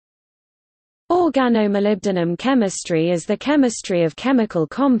Organomolybdenum chemistry is the chemistry of chemical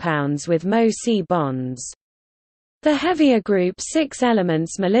compounds with Mo-C bonds. The heavier group 6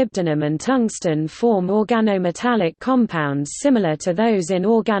 elements molybdenum and tungsten form organometallic compounds similar to those in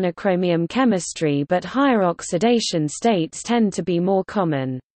organochromium chemistry, but higher oxidation states tend to be more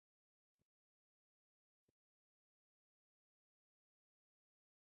common.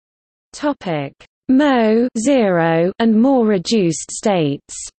 Mo (0) and more reduced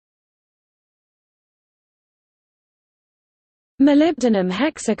states. Molybdenum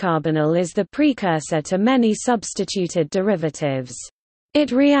hexacarbonyl is the precursor to many substituted derivatives.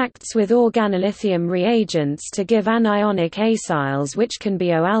 It reacts with organolithium reagents to give anionic acyls which can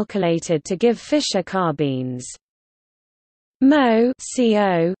be O-alkylated to give Fischer carbines.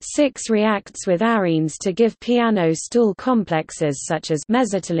 Mo(CO) reacts with arenes to give piano stool complexes such as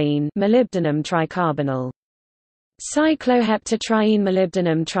mesitylene molybdenum tricarbonyl. Cycloheptatriene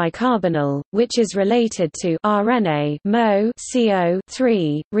molybdenum tricarbonyl, which is related to RNA Mo(CO)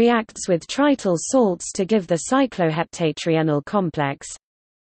 reacts with trityl salts to give the cycloheptatrienyl complex.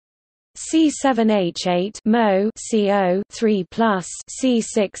 C7H8 Mo(CO) 3+,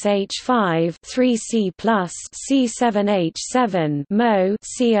 C6H5 3C+, C7H7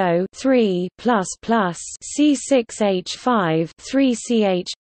 Mo(CO) 3++, C6H5 3CH.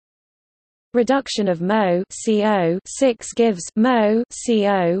 Reduction of Mo(CO) 6 gives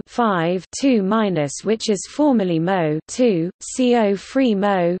Mo(CO) 5 2-, which is formally Mo(2), CO-free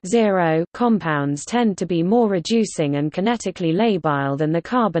Mo(0) compounds tend to be more reducing and kinetically labile than the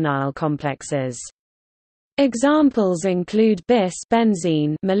carbonyl complexes. Examples include bis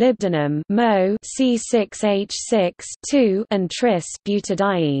benzene molybdenum Mo C6H6 2 and tris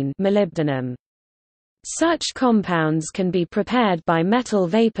butadiene molybdenum. Such compounds can be prepared by metal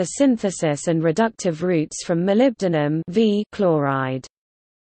vapor synthesis and reductive routes from molybdenum V chloride.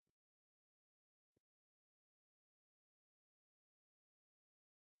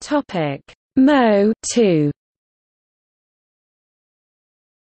 Topic: Mo(2).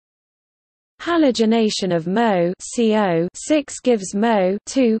 Halogenation of Mo(CO) 6 gives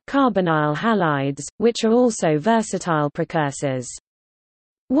Mo(2) carbonyl halides, which are also versatile precursors.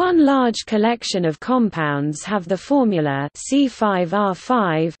 One large collection of compounds have the formula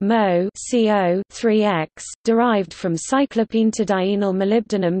C5R5 Mo(CO) 3X, derived from cyclopentadienyl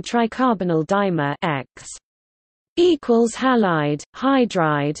molybdenum tricarbonyl dimer X equals halide,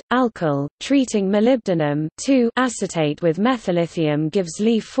 hydride, alkyl, treating molybdenum acetate with methyllithium gives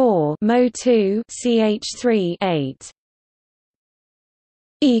Li4 Mo2 CH3 8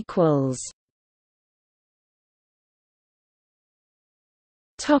 equals.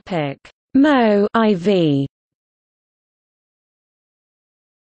 Topic: Mo IV.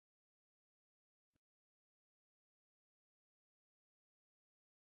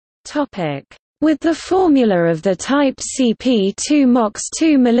 Topic: With the formula of the type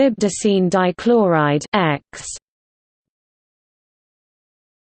Cp2-MOX2 molybdecene dichloride X.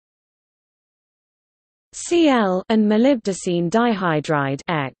 Cl and molybdecene dihydride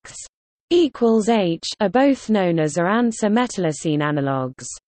X equals H are both known as metathesis analogues.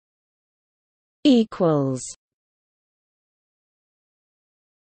 Equals.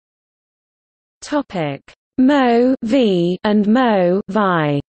 Topic: Mo V and Mo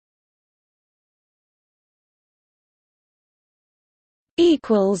Vi.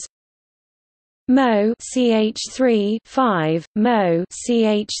 Equals. Mo CH3 5, Mo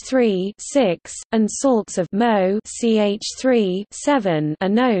CH3 6, and salts of Mo CH3 7 are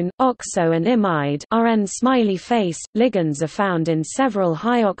known.Oxo and imide Rn smiley face. Ligands are found in several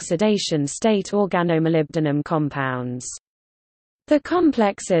high oxidation state organomolybdenum compounds. The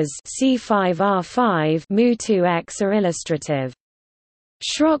complexes C5R5 Mu2X are illustrative.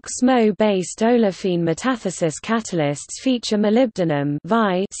 Schrock's Mo-based olefin metathesis catalysts feature molybdenum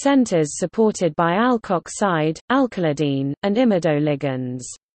Vi centers supported by alkoxide, alkylidene, and imido ligands.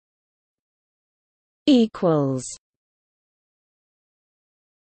 Equals.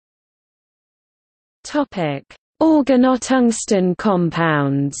 Topic: Organotungsten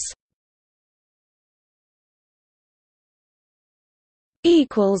compounds.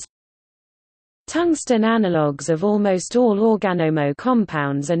 Equals. Tungsten analogues of almost all organoMo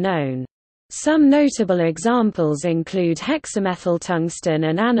compounds are known. Some notable examples include hexamethyltungsten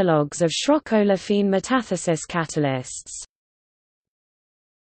and analogues of Schrock olefin metathesis catalysts.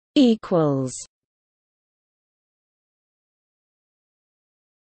 Equals.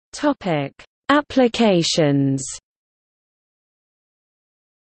 Topic: Applications.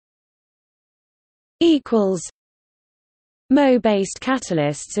 Equals. Mo-based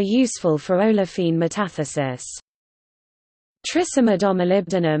catalysts are useful for olefin metathesis.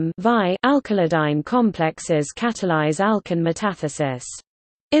 Trisimidamolybdenum alkylidene complexes catalyze alkane metathesis.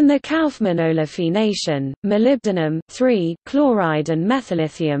 In the Kaufmann olefination, molybdenum chloride and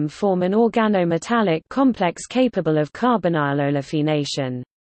methyllithium form an organometallic complex capable of carbonyl olefination.